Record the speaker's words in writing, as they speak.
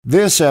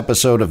This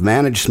episode of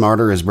Manage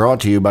Smarter is brought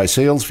to you by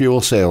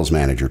SalesFuel Sales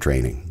Manager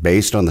Training.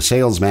 Based on the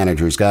Sales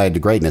Manager's Guide to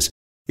Greatness,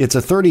 it's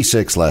a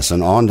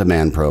 36-lesson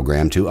on-demand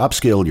program to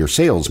upskill your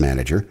sales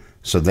manager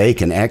so they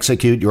can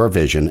execute your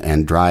vision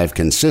and drive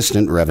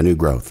consistent revenue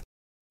growth.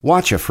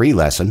 Watch a free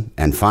lesson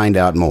and find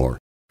out more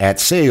at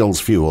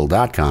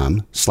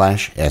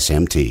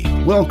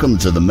salesfuel.com/SMT. Welcome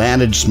to the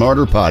Manage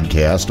Smarter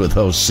podcast with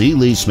hosts C.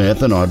 Lee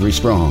Smith and Audrey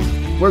Strong.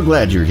 We're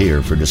glad you're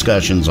here for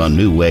discussions on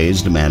new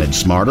ways to manage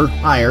smarter,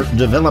 hire,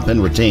 develop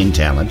and retain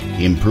talent,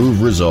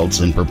 improve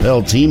results, and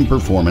propel team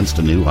performance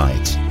to new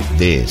heights.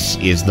 This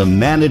is the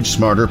Manage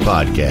Smarter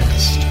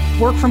podcast.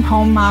 Work from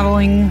home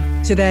modeling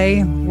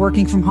today,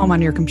 working from home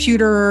on your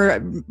computer,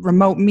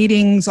 remote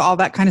meetings, all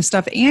that kind of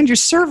stuff, and your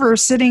server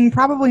sitting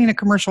probably in a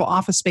commercial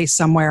office space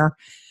somewhere.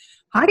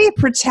 How do you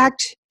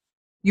protect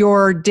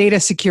your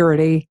data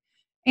security?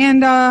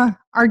 And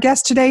our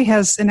guest today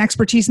has an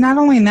expertise not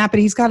only in that, but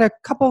he's got a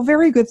couple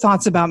very good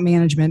thoughts about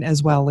management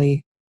as well,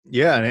 Lee.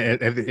 Yeah,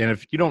 and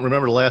if you don't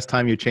remember the last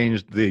time you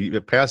changed the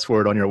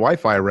password on your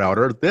Wi-Fi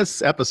router,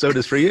 this episode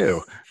is for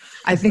you.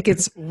 I think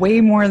it's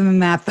way more than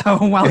that, though.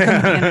 Welcome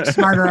to Manage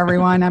Smarter,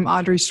 everyone. I'm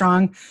Audrey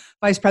Strong,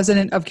 Vice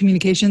President of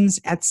Communications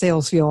at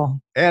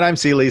SalesFuel. And I'm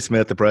C. Lee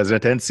Smith, the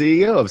President and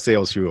CEO of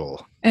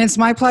SalesFuel. And it's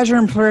my pleasure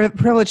and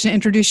privilege to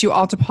introduce you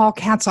all to Paul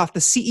Katzoff, the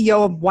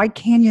CEO of White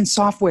Canyon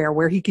Software,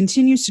 where he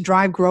continues to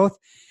drive growth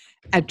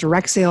at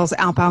direct sales,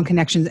 outbound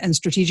connections, and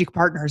strategic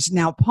partners.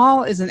 Now,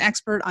 Paul is an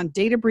expert on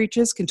data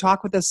breaches, can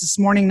talk with us this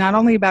morning not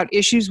only about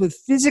issues with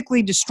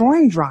physically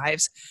destroying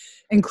drives,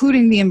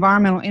 including the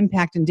environmental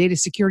impact and data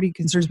security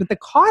concerns, but the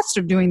cost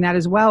of doing that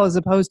as well, as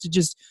opposed to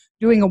just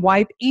doing a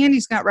wipe. And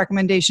he's got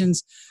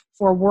recommendations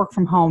for work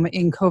from home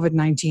in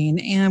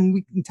COVID-19. And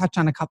we can touch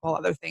on a couple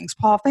other things.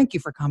 Paul, thank you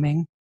for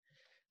coming.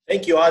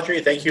 Thank you,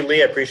 Audrey. Thank you,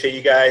 Lee. I appreciate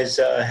you guys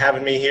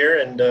having me here,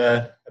 and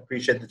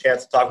appreciate the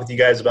chance to talk with you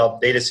guys about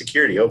data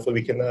security. Hopefully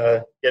we can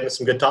get into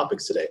some good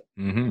topics today.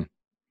 Mm-hmm.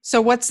 So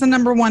what's the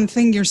number one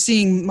thing you're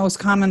seeing most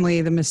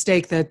commonly, the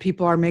mistake that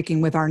people are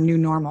making with our new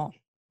normal?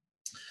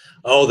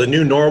 Oh, the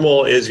new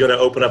normal is going to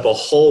open up a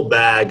whole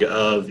bag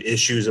of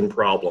issues and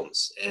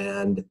problems.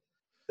 And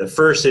the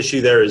first issue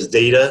there is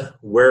data.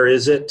 Where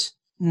is it?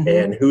 Mm-hmm.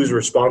 And who's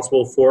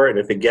responsible for it? And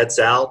if it gets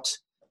out,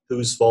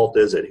 whose fault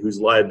is it? Whose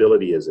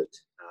liability is it?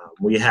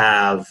 We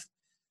have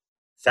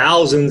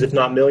thousands, if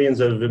not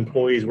millions, of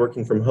employees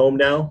working from home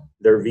now.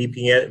 They're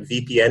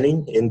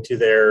VPNing into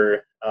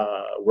their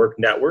work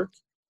network.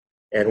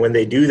 And when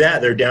they do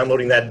that, they're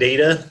downloading that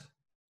data,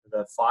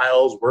 the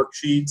files,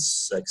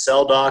 worksheets,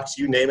 Excel docs,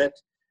 you name it,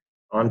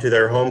 onto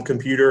their home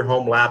computer,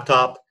 home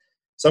laptop.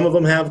 Some of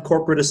them have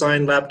corporate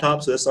assigned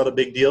laptops, so that's not a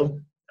big deal.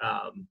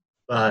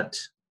 But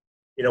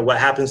you know, what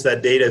happens to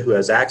that data? Who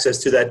has access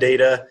to that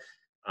data?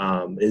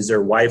 Is their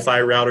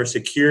Wi-Fi router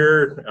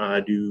secure?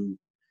 Do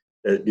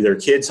their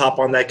kids hop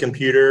on that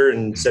computer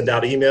and send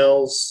out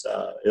emails?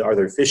 Are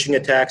there phishing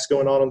attacks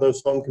going on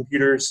those home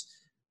computers?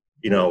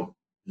 You know,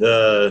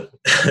 the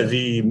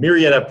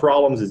myriad of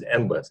problems is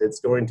endless.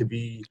 It's going to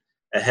be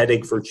a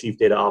headache for chief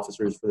data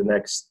officers for the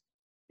next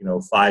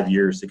 5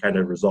 years to kind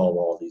of resolve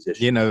all of these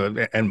issues. You know,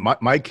 and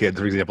my kids,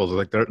 for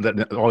example,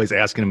 they're always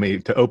asking me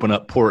to open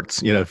up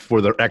ports,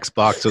 for their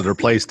Xbox or their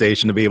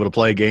PlayStation to be able to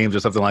play games or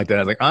something like that.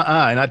 I was like,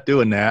 I'm not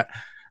doing that.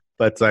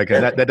 But it's like,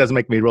 that doesn't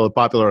make me really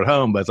popular at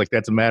home, but it's like,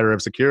 that's a matter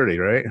of security,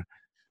 right?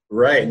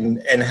 Right.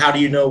 And how do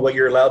you know what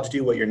you're allowed to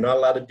do, what you're not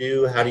allowed to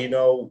do? How do you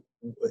know,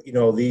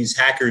 these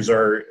hackers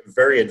are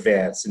very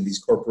advanced, and these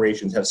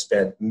corporations have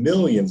spent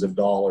millions of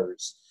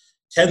dollars,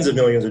 tens of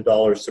millions of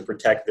dollars to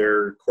protect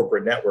their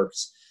corporate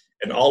networks.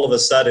 And all of a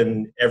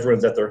sudden,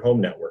 everyone's at their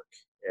home network.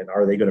 And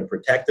are they going to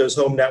protect those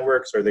home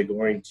networks? Are they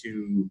going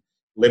to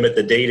limit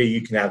the data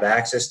you can have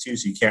access to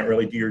so you can't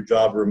really do your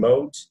job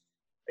remote?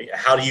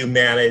 How do you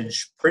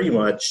manage pretty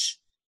much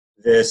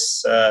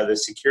this the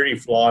security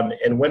flaw?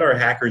 And when are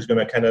hackers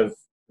going to kind of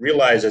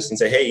realize this and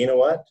say, hey, you know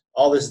what?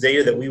 All this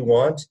data that we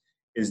want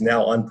is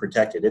now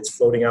unprotected. It's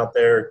floating out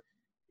there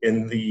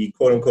in the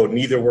quote unquote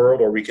neither world,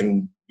 or we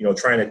can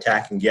try and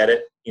attack and get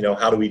it.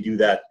 How do we do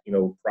that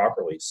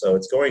properly? So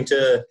it's going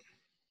to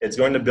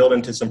build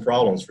into some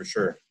problems for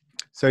sure.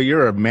 So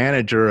you're a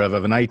manager of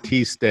an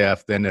IT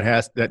staff, then it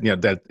has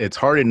that it's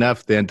hard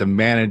enough then to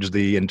manage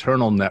the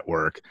internal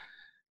network,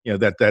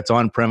 that's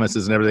on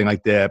premises and everything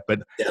like that.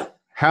 But yeah.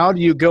 How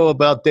do you go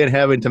about then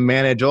having to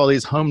manage all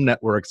these home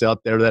networks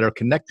out there that are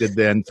connected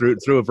then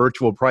through a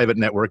virtual private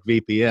network,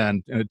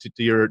 VPN, to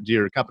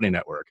your company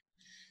network?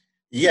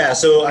 Yeah,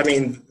 so I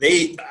mean,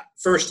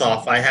 first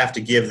off, I have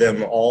to give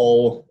them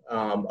all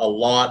a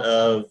lot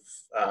of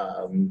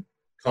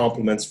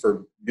compliments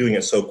for doing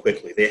it so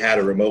quickly. They had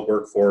a remote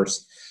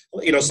workforce.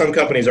 Some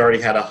companies already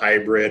had a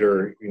hybrid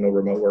or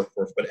remote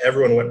workforce, but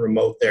everyone went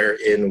remote there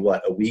in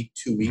a week,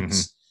 2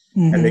 weeks,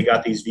 Mm-hmm. and they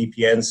got these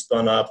VPNs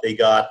spun up. They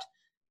got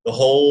the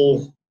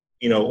whole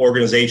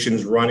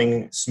organizations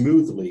running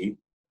smoothly,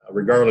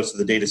 regardless of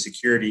the data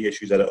security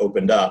issues that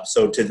opened up.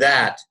 So to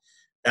that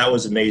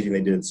was amazing.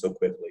 They did it so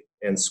quickly.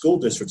 And school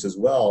districts as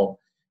well,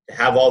 to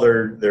have all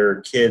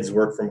their kids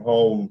work from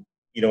home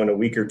in a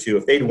week or two.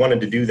 If they'd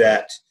wanted to do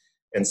that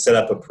and set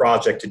up a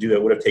project to do that,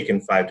 it would have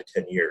taken 5 to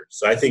 10 years.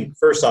 So I think,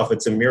 first off,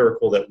 it's a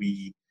miracle that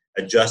we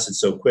adjusted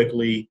so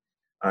quickly.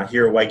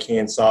 Here at White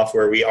Canyon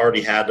Software, we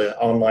already had an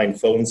online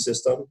phone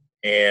system,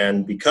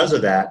 and because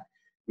of that,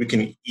 we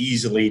can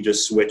easily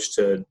just switch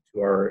to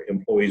our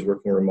employees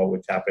working remote,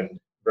 which happened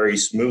very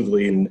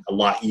smoothly and a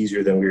lot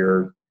easier than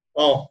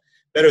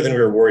better than we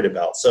were worried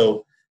about.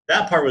 So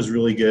that part was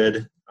really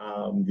good.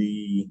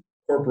 The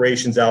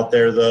corporations out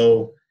there,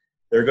 though,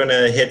 they're going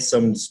to hit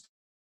some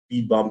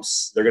speed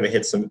bumps. They're going to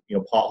hit some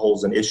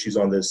potholes and issues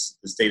on this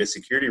data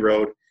security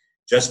road,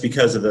 just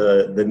because of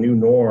the new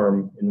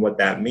norm and what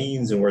that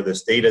means and where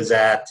this data is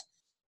at.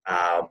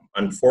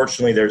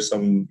 Unfortunately, there's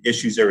some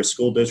issues there with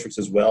school districts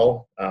as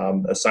well,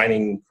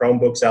 assigning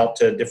Chromebooks out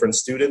to different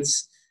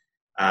students.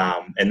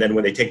 And then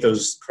when they take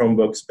those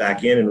Chromebooks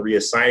back in and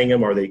reassigning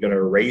them, are they going to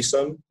erase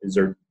them? Is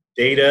there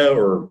data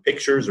or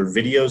pictures or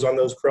videos on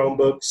those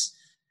Chromebooks?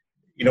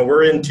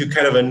 We're into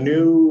kind of a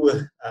new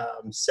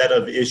set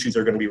of issues that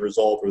are going to be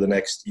resolved over the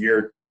next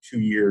year, 2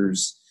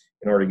 years,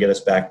 in order to get us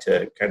back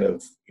to kind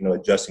of,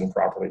 adjusting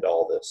properly to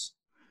all this.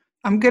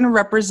 I'm going to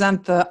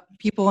represent the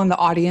people in the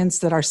audience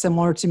that are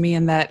similar to me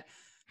in that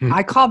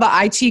I call the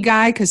IT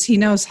guy because he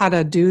knows how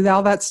to do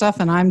all that stuff.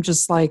 And I'm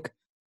just like,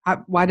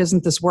 why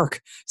doesn't this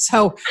work?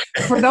 So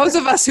for those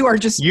of us who are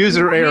just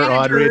user error,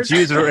 Audrey, it's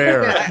user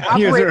error.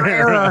 Operator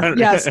error.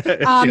 Yes.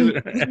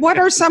 What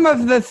are some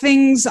of the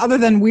things other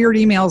than weird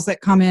emails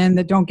that come in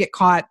that don't get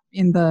caught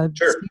in the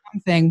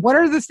spam thing? What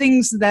are the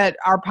things that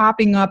are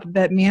popping up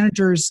that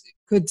managers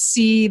could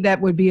see that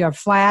would be a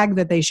flag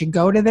that they should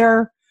go to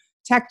their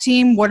tech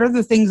team? What are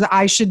the things that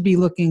I should be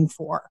looking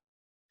for?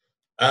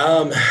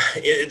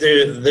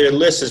 The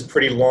list is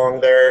pretty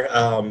long there.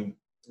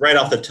 Right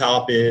off the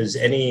top is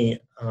any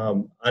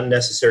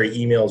unnecessary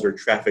emails or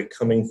traffic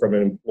coming from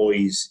an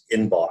employee's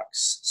inbox.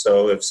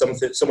 So if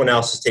someone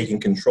else is taking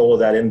control of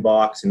that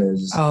inbox and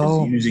is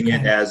using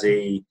it as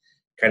a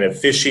kind of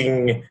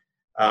phishing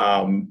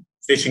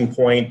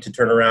point to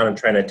turn around and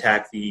try to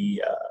attack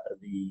the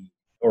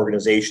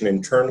organization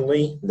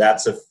internally,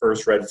 that's a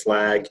first red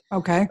flag.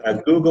 Okay.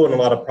 Google and a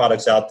lot of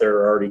products out there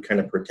are already kind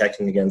of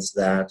protecting against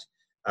that.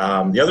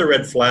 The other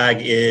red flag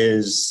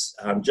is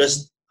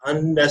just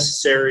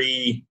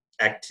unnecessary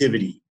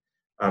activity.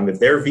 If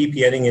they're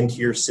VPNing into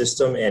your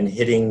system and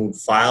hitting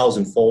files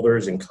and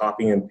folders and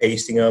copying and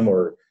pasting them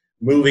or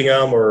moving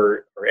them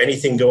or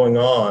anything going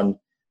on,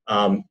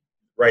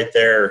 right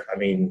there,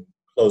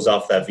 close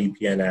off that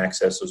VPN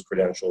access, those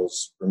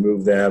credentials,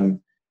 remove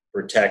them,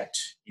 protect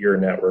your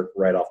network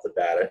right off the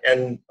bat.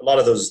 And a lot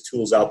of those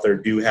tools out there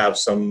do have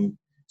some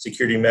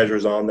security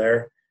measures on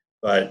there,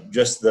 but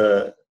just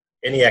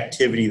any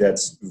activity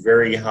that's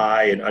very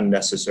high and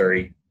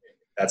unnecessary,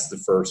 that's the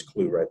first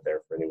clue right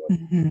there for anyone.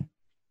 Mm-hmm.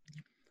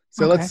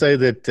 So let's say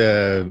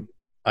that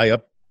I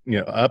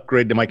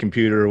upgrade to my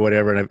computer or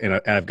whatever,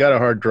 and I've got a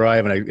hard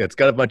drive and it's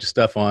got a bunch of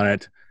stuff on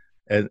it,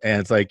 and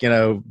it's like,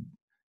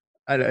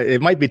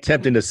 it might be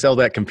tempting to sell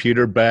that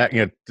computer back,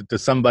 to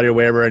somebody or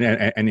whatever,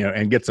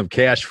 and get some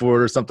cash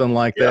for it or something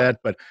like that.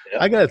 But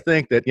I got to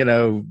think that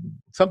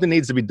something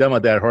needs to be done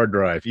with that hard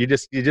drive. You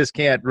just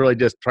can't really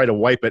just try to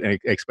wipe it and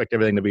expect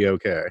everything to be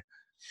okay.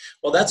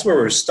 Well, that's where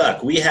we're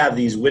stuck. We have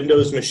these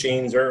Windows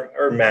machines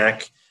or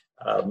Mac.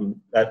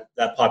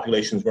 That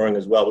population is growing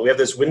as well. But we have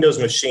this Windows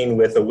machine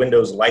with a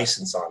Windows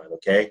license on it,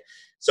 okay?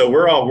 So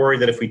we're all worried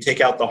that if we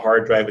take out the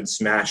hard drive and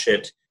smash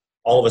it,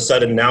 all of a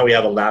sudden now we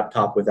have a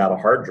laptop without a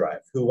hard drive.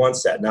 Who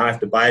wants that? Now I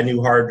have to buy a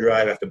new hard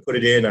drive, I have to put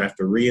it in, I have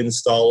to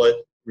reinstall it,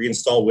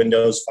 reinstall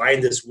Windows,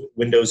 find this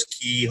Windows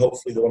key,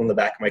 hopefully the one on the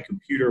back of my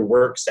computer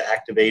works to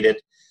activate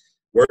it.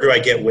 Where do I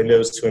get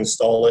Windows to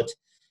install it?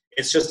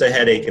 It's just a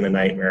headache and a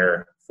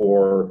nightmare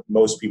for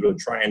most people to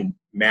try and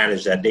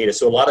manage that data.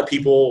 So a lot of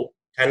people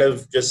kind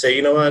of just say,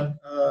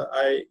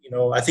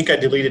 I think I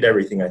deleted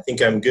everything. I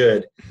think I'm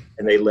good.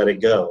 And they let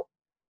it go.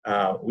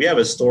 We have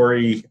a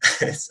story,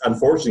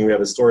 unfortunately, we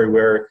have a story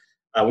where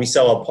we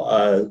sell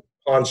a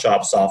pawn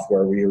shop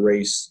software. We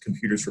erase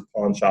computers for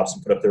pawn shops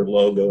and put up their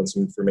logo and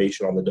some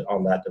information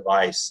on that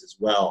device as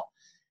well.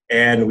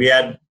 And we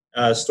had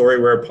a story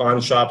where a pawn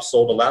shop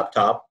sold a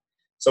laptop.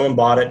 Someone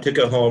bought it, took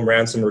it home,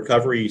 ran some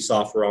recovery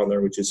software on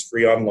there, which is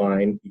free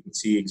online. You can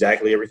see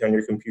exactly everything on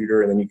your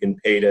computer, and then you can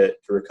pay to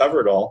recover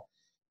it all.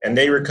 And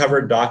they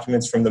recovered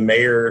documents from the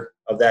mayor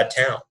of that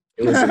town.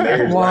 It was the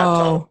mayor's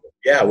laptop.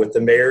 Yeah, with the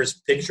mayor's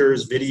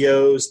pictures,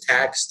 videos,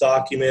 tax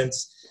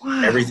documents,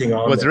 everything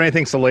on Was there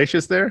anything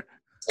salacious there?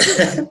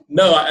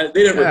 No,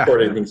 they didn't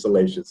report anything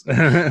salacious.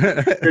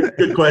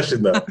 Good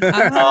question, though.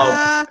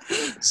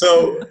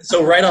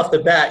 So right off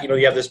the bat,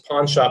 you have this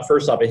pawn shop.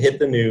 First off, it hit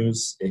the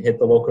news. It hit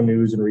the local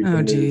news and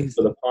regional news.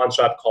 So the pawn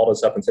shop called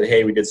us up and said,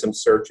 hey, we did some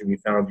search and we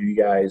found you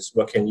guys.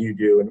 What can you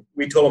do? And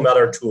we told them about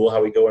our tool,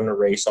 how we go and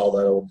erase all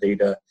that old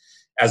data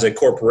as a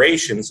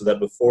corporation so that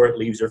before it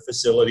leaves your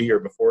facility or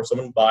before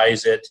someone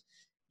buys it,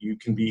 you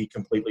can be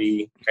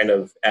completely kind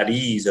of at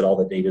ease that all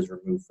the data is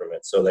removed from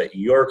it so that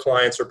your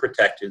clients are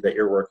protected that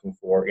you're working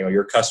for,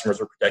 your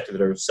customers are protected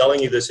that are selling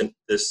you this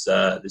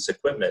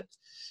equipment.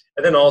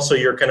 And then also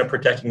you're kind of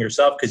protecting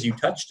yourself because you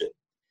touched it.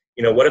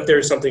 What if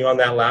there's something on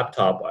that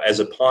laptop as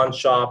a pawn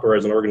shop or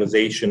as an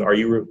organization? Are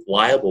you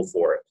liable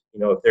for it?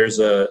 If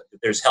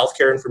there's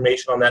healthcare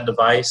information on that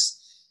device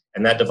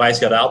and that device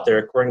got out there,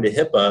 according to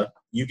HIPAA,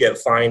 you get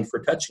fined for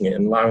touching it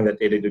and allowing that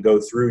data to go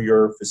through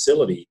your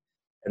facility.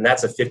 And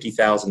that's a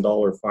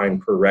 $50,000 fine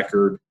per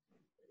record,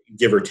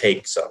 give or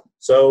take some.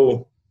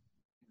 So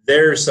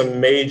there's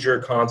some major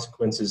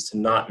consequences to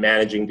not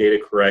managing data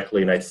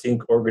correctly. And I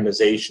think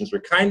organizations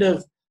are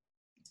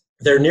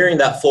they're nearing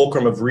that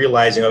fulcrum of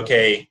realizing,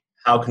 okay,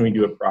 how can we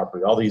do it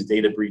properly? All these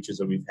data breaches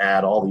that we've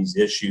had, all these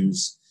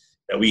issues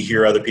that we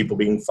hear other people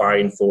being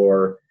fined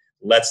for,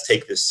 let's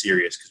take this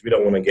serious because we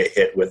don't want to get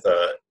hit with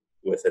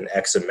an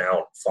X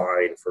amount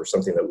fine for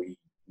something that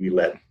we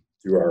let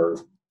through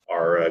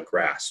our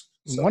grasp.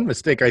 So. One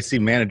mistake I see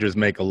managers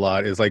make a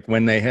lot is like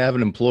when they have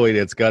an employee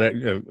that's got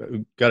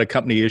a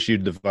company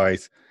issued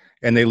device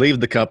and they leave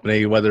the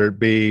company, whether it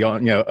be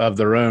on, of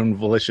their own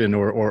volition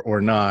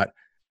or not,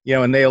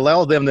 and they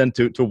allow them then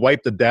to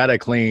wipe the data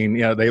clean,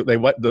 they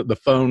wipe the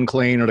phone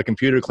clean or the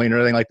computer clean or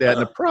anything like that.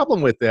 And the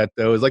problem with that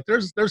though is like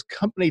there's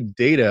company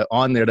data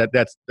on there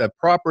that's the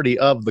property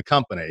of the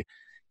company,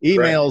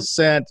 emails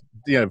sent,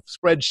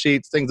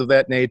 spreadsheets, things of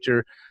that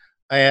nature.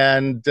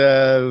 And,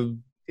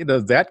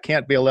 that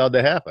can't be allowed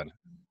to happen.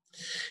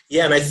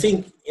 Yeah, and I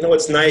think,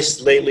 what's nice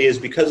lately is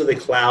because of the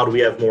cloud, we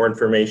have more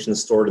information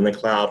stored in the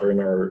cloud or in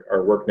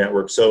our work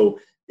network. So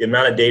the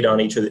amount of data on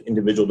each of the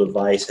individual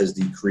device has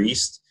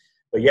decreased.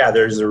 But yeah,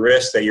 there's a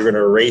risk that you're going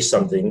to erase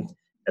something,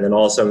 and then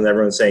all of a sudden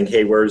everyone's saying,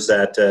 hey, where's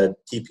that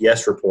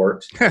TPS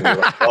report?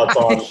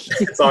 Like,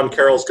 it's on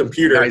Carol's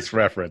computer. Nice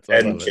reference.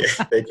 And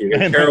thank you.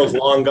 And Carol's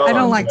long gone. I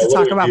don't like to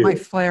talk about my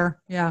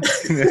flare. Yeah.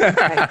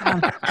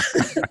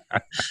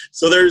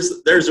 So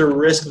there's a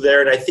risk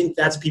there, and I think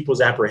that's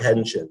people's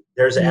apprehension.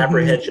 There's an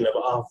apprehension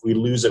of, if we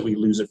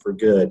lose it for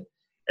good.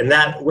 And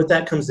what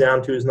that comes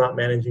down to is not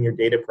managing your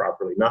data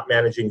properly, not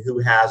managing who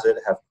has it,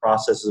 have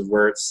processes of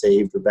where it's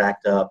saved or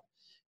backed up.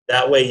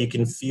 That way you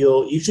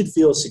should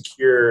feel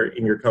secure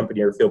in your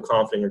company or feel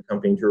confident in your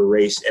company to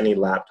erase any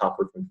laptop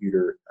or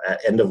computer at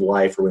end of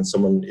life or when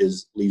someone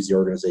leaves the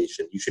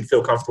organization. You should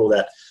feel comfortable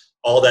that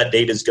all that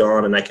data is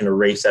gone and I can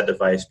erase that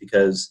device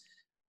because,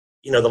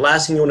 the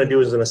last thing you want to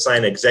do is assign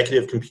an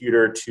executive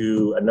computer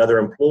to another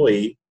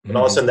employee, and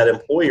all of a sudden that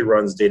employee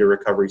runs data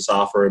recovery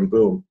software and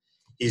boom,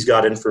 he's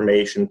got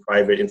information,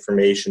 private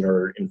information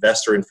or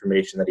investor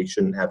information that he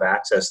shouldn't have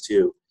access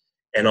to.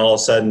 And all of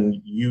a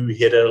sudden you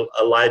hit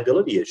a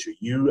liability issue.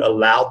 You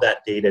allowed that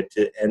data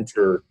to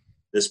enter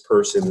this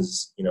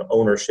person's,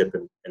 ownership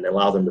and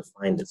allow them to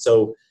find it.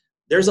 So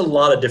there's a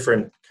lot of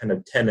different kind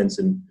of tenets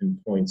and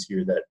points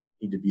here that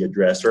need to be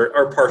addressed or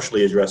are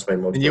partially addressed by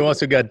most. And you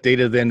also got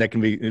data then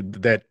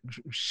that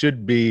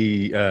should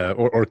be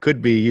or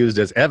could be used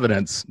as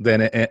evidence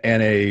then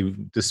in a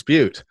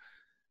dispute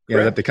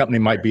that the company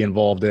might be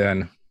involved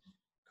in.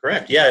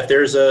 Correct. Yeah. If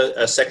there's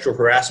a sexual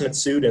harassment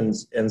suit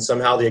and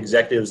somehow the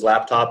executive's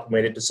laptop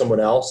made it to someone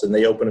else and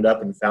they opened it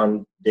up and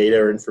found data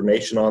or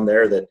information on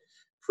there that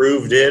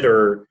proved it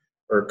or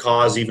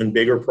caused even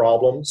bigger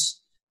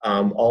problems,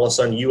 all of a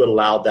sudden you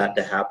allowed that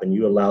to happen.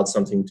 You allowed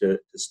something to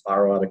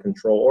spiral out of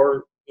control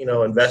or,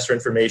 investor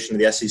information.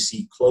 The SEC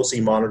closely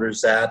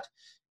monitors that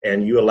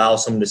and you allow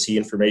someone to see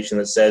information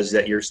that says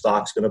that your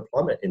stock's going to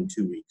plummet in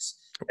 2 weeks.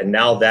 And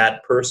now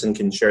that person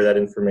can share that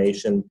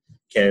information,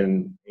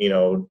 can,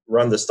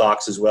 run the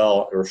stocks as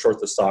well or short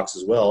the stocks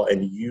as well.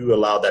 And you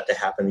allow that to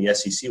happen. The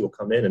SEC will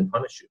come in and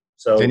punish you.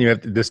 So then you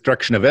have the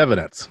destruction of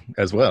evidence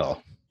as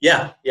well.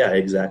 Yeah,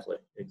 exactly.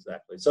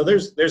 So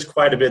there's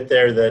quite a bit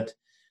there that,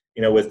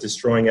 with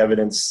destroying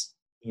evidence,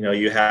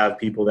 you have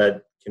people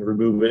that can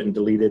remove it and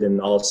delete it. And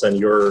all of a sudden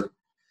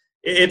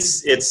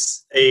it's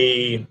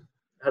a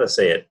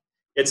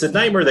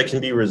nightmare that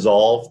can be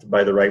resolved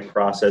by the right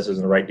processes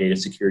and the right data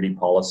security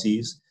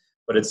policies,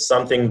 but it's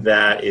something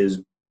that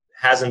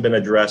hasn't been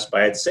addressed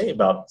by, I'd say,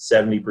 about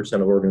 70%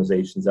 of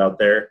organizations out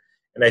there.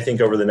 And I think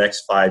over the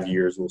next 5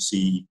 years, we'll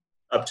see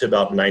up to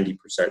about 90%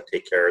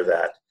 take care of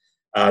that.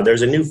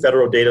 There's a new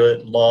federal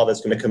data law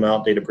that's going to come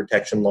out, data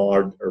protection law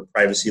or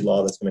privacy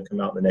law that's going to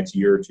come out in the next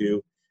year or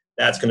two.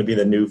 That's going to be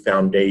the new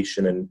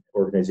foundation, and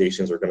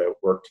organizations are going to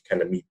work to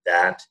kind of meet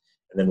that.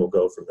 And then we'll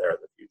go from there in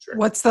the future.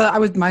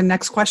 My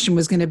next question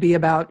was going to be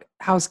about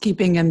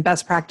housekeeping and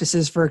best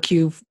practices for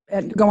Q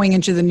going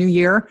into the new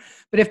year.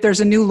 But if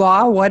there's a new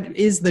law, what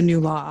is the new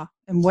law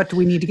and what do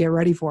we need to get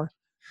ready for?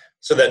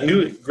 So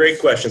great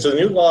question. So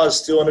the new law is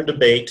still under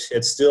debate.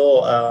 It's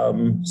still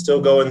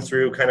going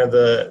through kind of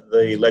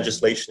the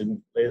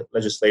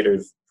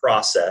legislative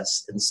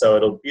process. And so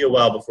it'll be a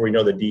while before we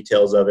know the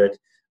details of it.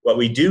 What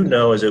we do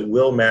know is it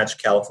will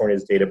match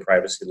California's data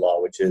privacy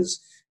law, which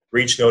is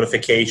breach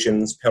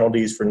notifications,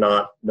 penalties for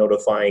not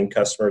notifying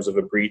customers of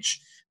a breach.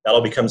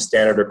 That'll become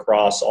standard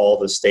across all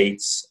the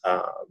states.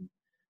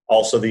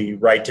 Also, the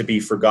right to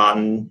be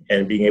forgotten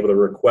and being able to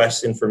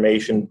request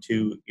information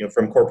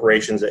from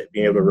corporations, that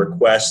being able to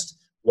request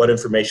what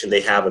information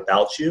they have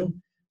about you.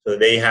 So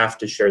they have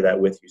to share that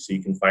with you so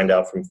you can find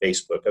out from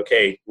Facebook,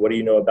 okay, what do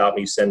you know about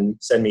me? Send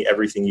me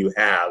everything you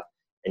have,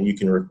 and you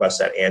can request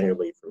that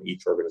annually from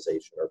each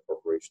organization or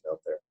corporation out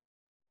there.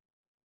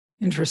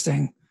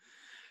 Interesting.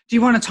 Do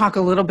you want to talk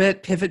a little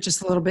bit, pivot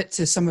just a little bit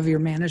to some of your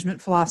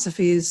management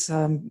philosophies?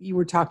 You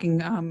were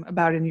talking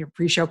about in your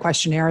pre-show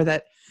questionnaire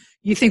that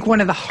you think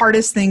one of the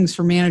hardest things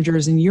for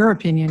managers, in your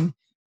opinion,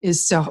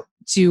 is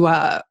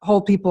to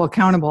hold people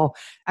accountable.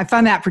 I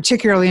found that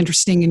particularly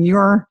interesting in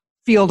your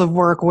field of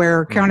work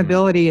where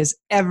accountability is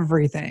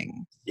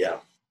everything. Yeah.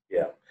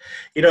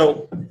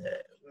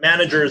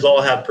 Managers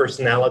all have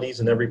personalities,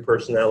 and every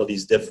personality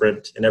is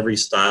different, and every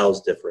style is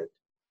different.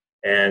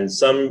 And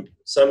some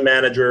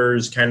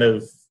managers kind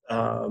of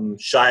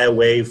shy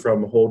away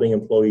from holding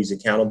employees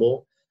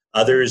accountable.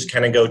 Others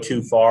kind of go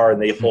too far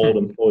and they hold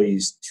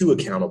employees too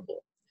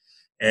accountable.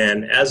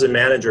 And as a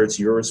manager, it's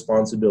your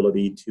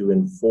responsibility to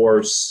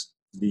enforce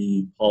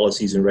the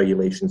policies and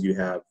regulations you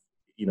have,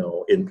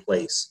 in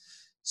place.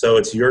 So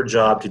it's your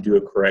job to do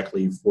it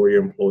correctly for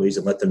your employees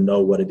and let them know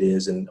what it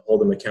is and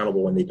hold them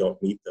accountable when they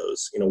don't meet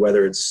those.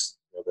 Whether it's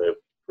the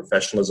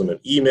professionalism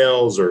of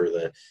emails or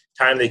the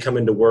time they come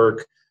into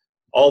work,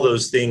 all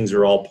those things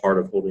are all part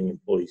of holding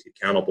employees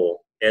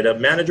accountable.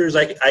 And managers,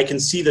 I can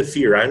see the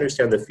fear. I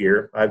understand the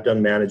fear. I've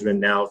done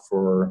management now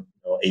for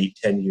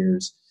 8-10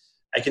 years.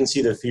 I can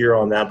see the fear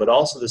on that, but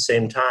also at the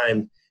same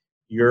time,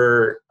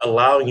 you're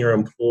allowing your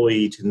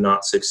employee to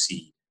not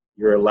succeed.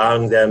 You're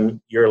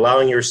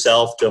allowing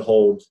yourself to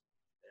hold,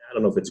 I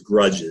don't know if it's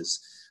grudges,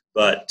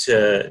 but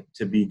to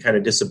be kind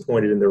of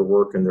disappointed in their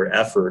work and their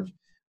effort,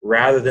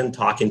 rather than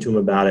talking to them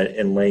about it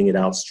and laying it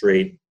out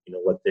straight,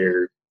 what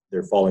they're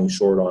falling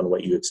short on,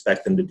 what you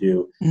expect them to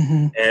do.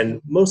 Mm-hmm.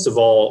 And most of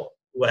all,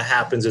 what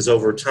happens is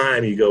over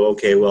time you go,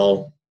 okay,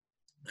 well,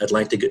 I'd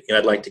like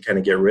to kind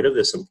of get rid of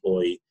this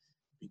employee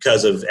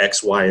because of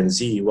X, Y, and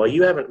Z. Well,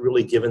 you haven't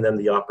really given them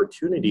the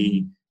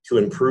opportunity to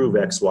improve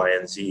X, Y,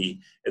 and Z.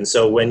 And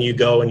so when you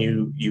go and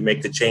you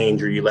make the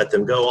change or you let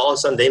them go, all of a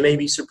sudden they may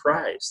be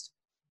surprised.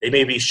 They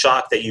may be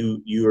shocked that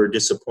you are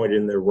disappointed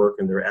in their work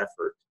and their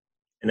effort.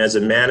 And as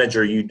a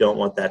manager, you don't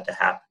want that to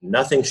happen.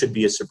 Nothing should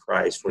be a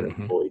surprise for an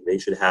employee. They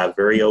should have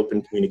very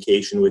open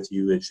communication with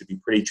you. It should be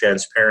pretty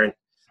transparent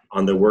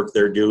on the work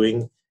they're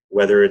doing,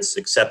 whether it's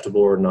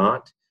acceptable or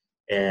not.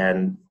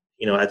 And,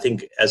 I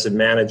think as a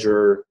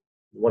manager,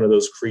 one of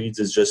those creeds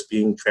is just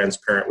being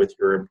transparent with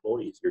your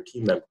employees, your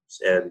team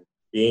members, and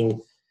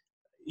you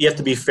have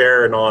to be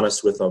fair and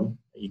honest with them.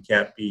 You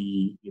can't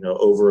be,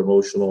 over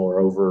emotional or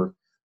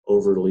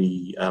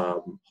overly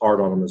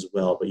hard on them as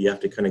well, but you have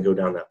to kind of go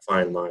down that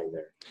fine line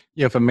there.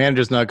 Yeah, if a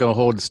manager's not going to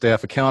hold the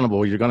staff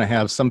accountable, you're going to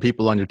have some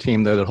people on your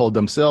team that hold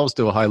themselves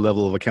to a high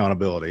level of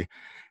accountability.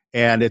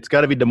 And it's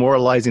got to be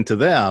demoralizing to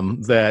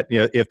them that,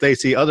 if they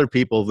see other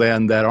people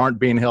then that aren't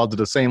being held to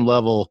the same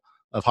level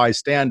of high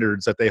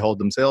standards that they hold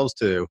themselves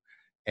to.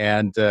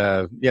 And,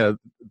 there's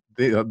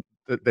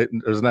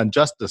an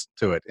injustice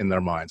to it in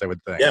their minds, I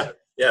would think. Yeah.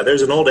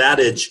 There's an old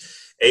adage,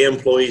 A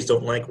employees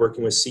don't like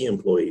working with C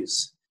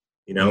employees.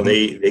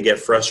 They get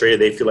frustrated.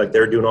 They feel like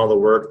they're doing all the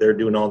work. They're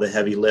doing all the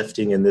heavy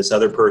lifting, and this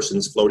other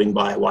person's floating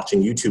by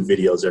watching YouTube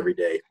videos every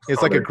day.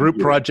 It's like a group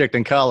project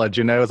in college,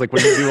 It's like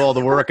when you do all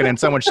the work and then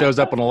someone shows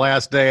up on the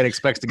last day and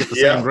expects to get the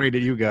same grade that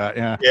you got.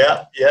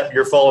 Yeah.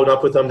 You're following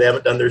up with them. They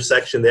haven't done their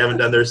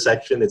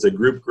section. It's a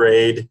group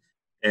grade.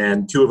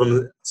 And two of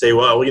them say,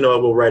 well,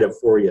 we'll write it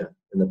for you.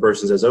 And the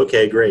person says,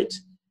 okay, great.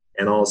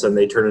 And all of a sudden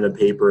they turn in a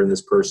paper and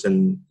this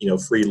person,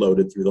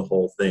 freeloaded through the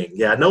whole thing.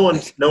 Yeah, no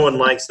one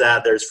likes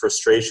that. There's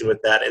frustration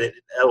with that. And it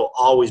will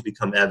always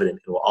become evident.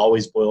 It will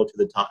always boil to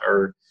the top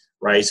or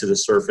rise to the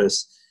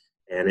surface,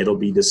 and it'll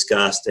be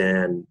discussed.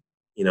 And,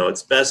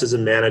 it's best as a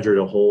manager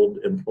to hold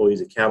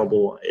employees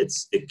accountable.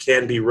 It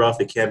can be rough.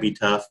 It can be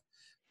tough,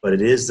 but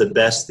it is the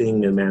best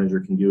thing a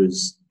manager can do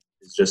is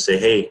just say,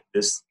 hey,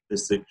 this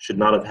should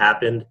not have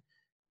happened.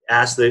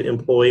 Ask the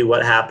employee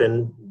what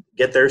happened.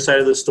 Get their side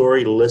of the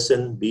story,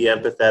 listen, be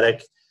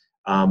empathetic,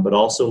 but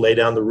also lay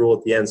down the rule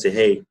at the end. Say,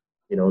 hey,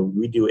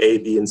 we do A,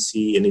 B, and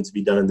C. It needs to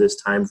be done in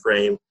this time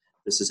frame.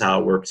 This is how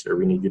it works here.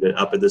 We need you to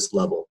up at this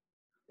level.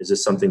 Is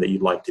this something that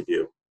you'd like to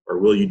do? Or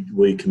will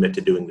you commit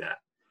to doing that?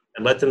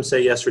 And let them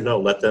say yes or no.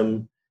 Let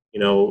them,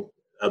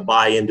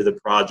 buy into the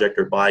project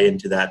or buy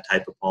into that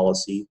type of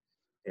policy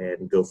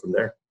and go from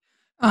there.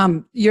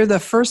 You're the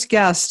first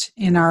guest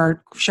in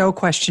our show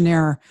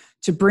questionnaire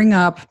to bring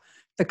up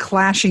the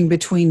clashing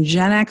between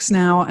Gen X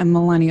now and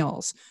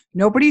millennials.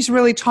 Nobody's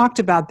really talked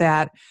about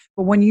that.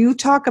 But when you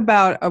talk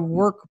about a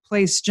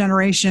workplace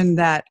generation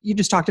that you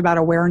just talked about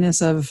awareness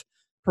of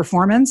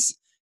performance,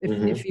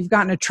 if you've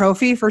gotten a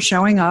trophy for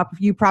showing up,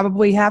 you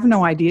probably have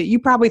no idea. You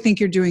probably think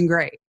you're doing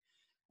great.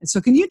 And so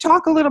can you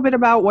talk a little bit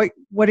about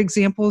what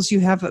examples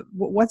you have?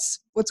 What's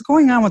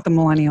going on with the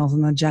millennials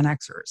and the Gen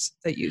Xers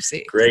that you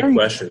see? Great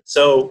question.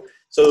 So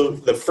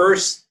the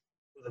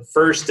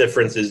first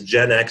difference is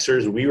Gen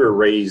Xers,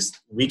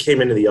 we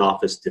came into the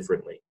office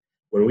differently.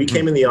 When we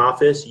came in the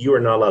office, you were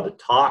not allowed to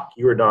talk.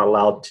 You were not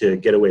allowed to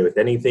get away with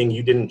anything.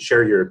 You didn't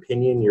share your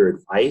opinion, your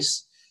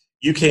advice.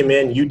 you came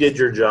in, you did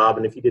your job,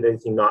 and if you did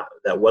anything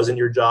that wasn't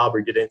your job or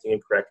you did anything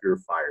incorrect, you were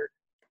fired.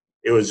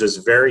 It was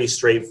just very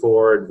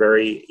straightforward,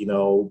 very,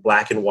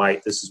 black and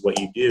white. This is what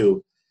you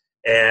do.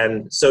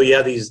 And so you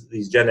have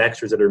these Gen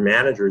Xers that are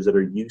managers that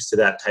are used to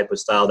that type of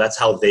style. That's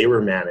how they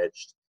were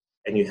managed.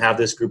 And you have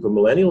this group of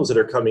millennials that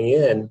are coming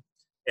in,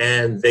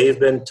 and they've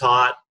been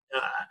taught,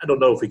 I don't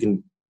know if we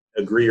can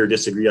agree or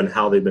disagree on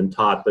how they've been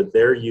taught, but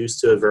they're used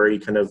to a very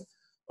kind of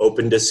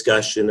open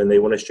discussion, and they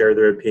want to share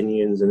their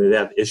opinions, and they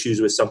have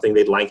issues with something,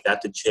 they'd like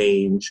that to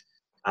change.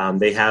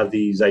 They have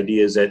these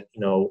ideas that,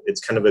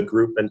 it's kind of a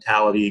group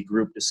mentality,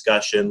 group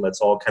discussion.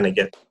 Let's all kind of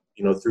get,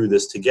 through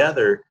this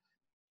together.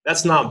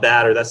 That's not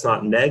bad or that's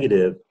not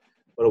negative.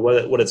 But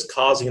what it's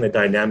causing in a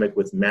dynamic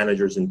with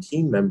managers and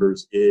team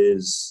members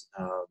is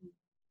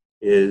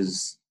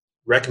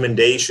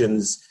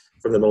recommendations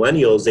from the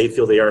millennials. They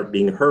feel they aren't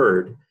being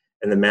heard.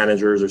 And the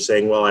managers are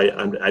saying, well,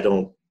 I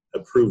don't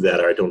approve that,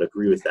 or I don't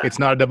agree with that. It's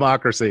not a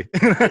democracy.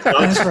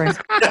 That's right.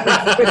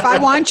 If I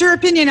want your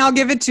opinion, I'll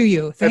give it to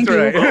you. Thank you.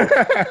 Right.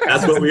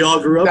 That's what we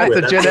all grew up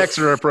with. That's a Gen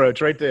Xer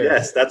approach right there.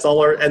 Yes, that's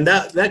all and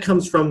that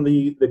comes from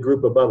the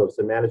group above us,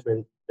 the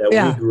management that we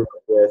grew up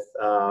with.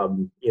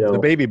 The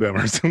baby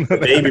boomers. The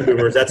baby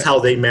boomers. That's how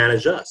they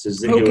manage us.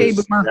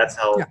 Boomer. That's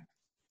how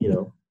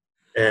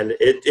and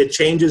it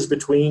changes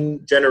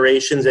between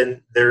generations,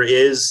 and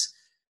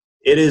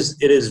it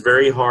is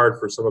very hard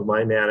for some of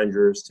my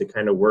managers to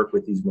kind of work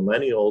with these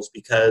millennials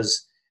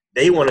because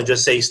they want to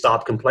just say,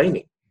 stop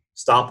complaining,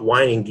 stop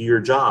whining, do your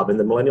job. And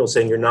the millennials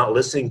saying, you're not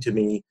listening to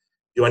me.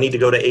 Do I need to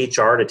go to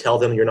HR to tell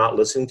them you're not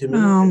listening to me?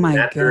 Oh my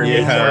God.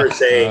 HR is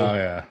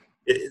saying,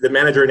 the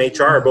manager and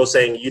HR are both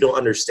saying, you don't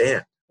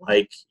understand.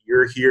 Like,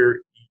 you're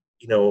here,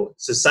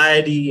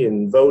 society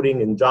and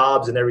voting and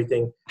jobs and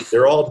everything,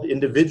 they're all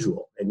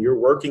individual, and you're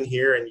working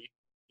here, and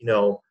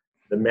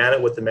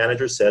what the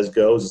manager says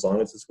goes as long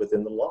as it's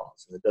within the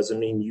laws. And it doesn't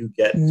mean you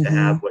get to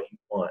have what you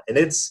want. And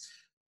it's,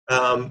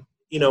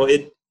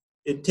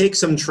 it takes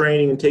some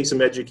training and takes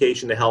some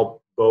education to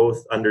help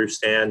both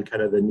understand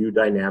kind of the new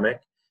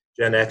dynamic.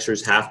 Gen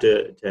Xers have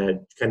to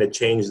kind of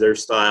change their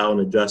style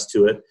and adjust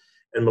to it.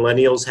 And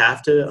millennials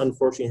have to,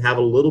 unfortunately, have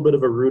a little bit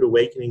of a rude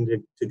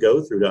awakening to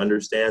go through to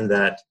understand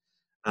that,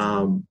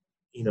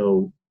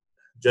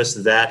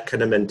 just that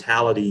kind of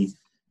mentality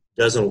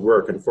doesn't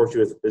work.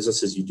 Unfortunately, with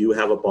businesses, you do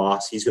have a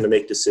boss. He's going to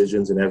make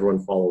decisions, and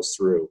everyone follows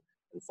through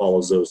and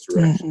follows those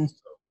directions.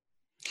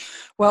 Mm-hmm.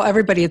 Well,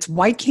 everybody, it's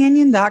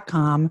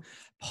whitecanyon.com,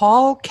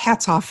 Paul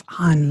Katzoff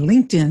on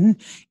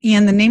LinkedIn,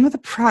 and the name of the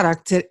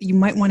product that you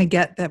might want to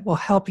get that will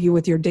help you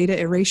with your data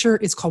erasure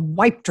is called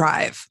Wipe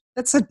Drive.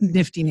 That's a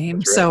nifty name.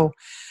 Right. So,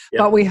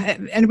 but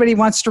anybody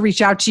wants to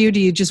reach out to you, do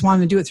you just want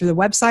to do it through the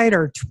website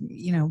or,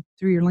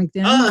 through your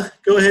LinkedIn?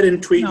 Go ahead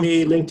and tweet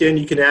me, LinkedIn.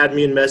 You can add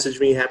me and message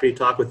me. Happy to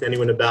talk with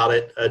anyone about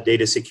it,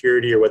 data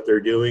security or what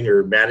they're doing,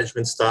 or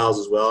management styles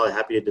as well. I'm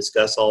happy to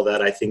discuss all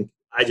that. I think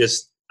I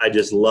just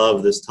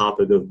love this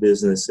topic of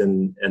business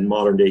and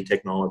modern day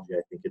technology.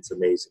 I think it's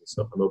amazing.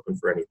 So I'm open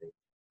for anything.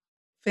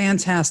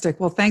 Fantastic.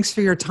 Well, thanks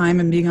for your time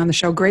and being on the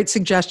show. Great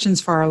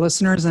suggestions for our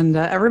listeners, and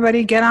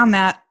everybody get on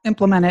that,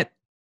 implement it,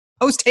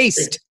 post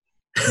haste.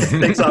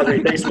 Thanks,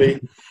 Audrey. Thanks, Lee.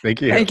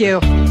 Thank you. Thank you.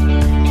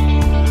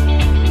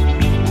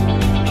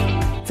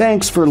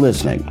 Thanks for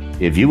listening.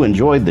 If you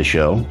enjoyed the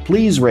show,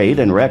 please rate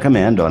and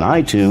recommend on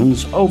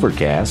iTunes,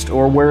 Overcast,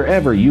 or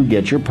wherever you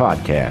get your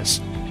podcasts.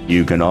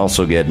 You can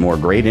also get more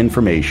great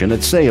information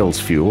at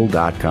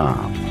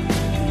salesfuel.com.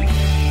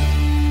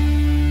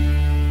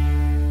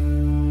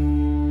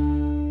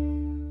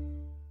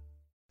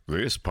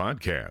 This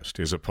podcast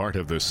is a part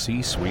of the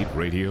C-Suite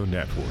Radio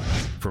Network.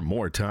 For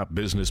more top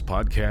business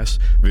podcasts,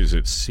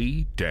 visit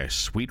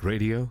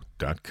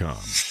c-suiteradio.com.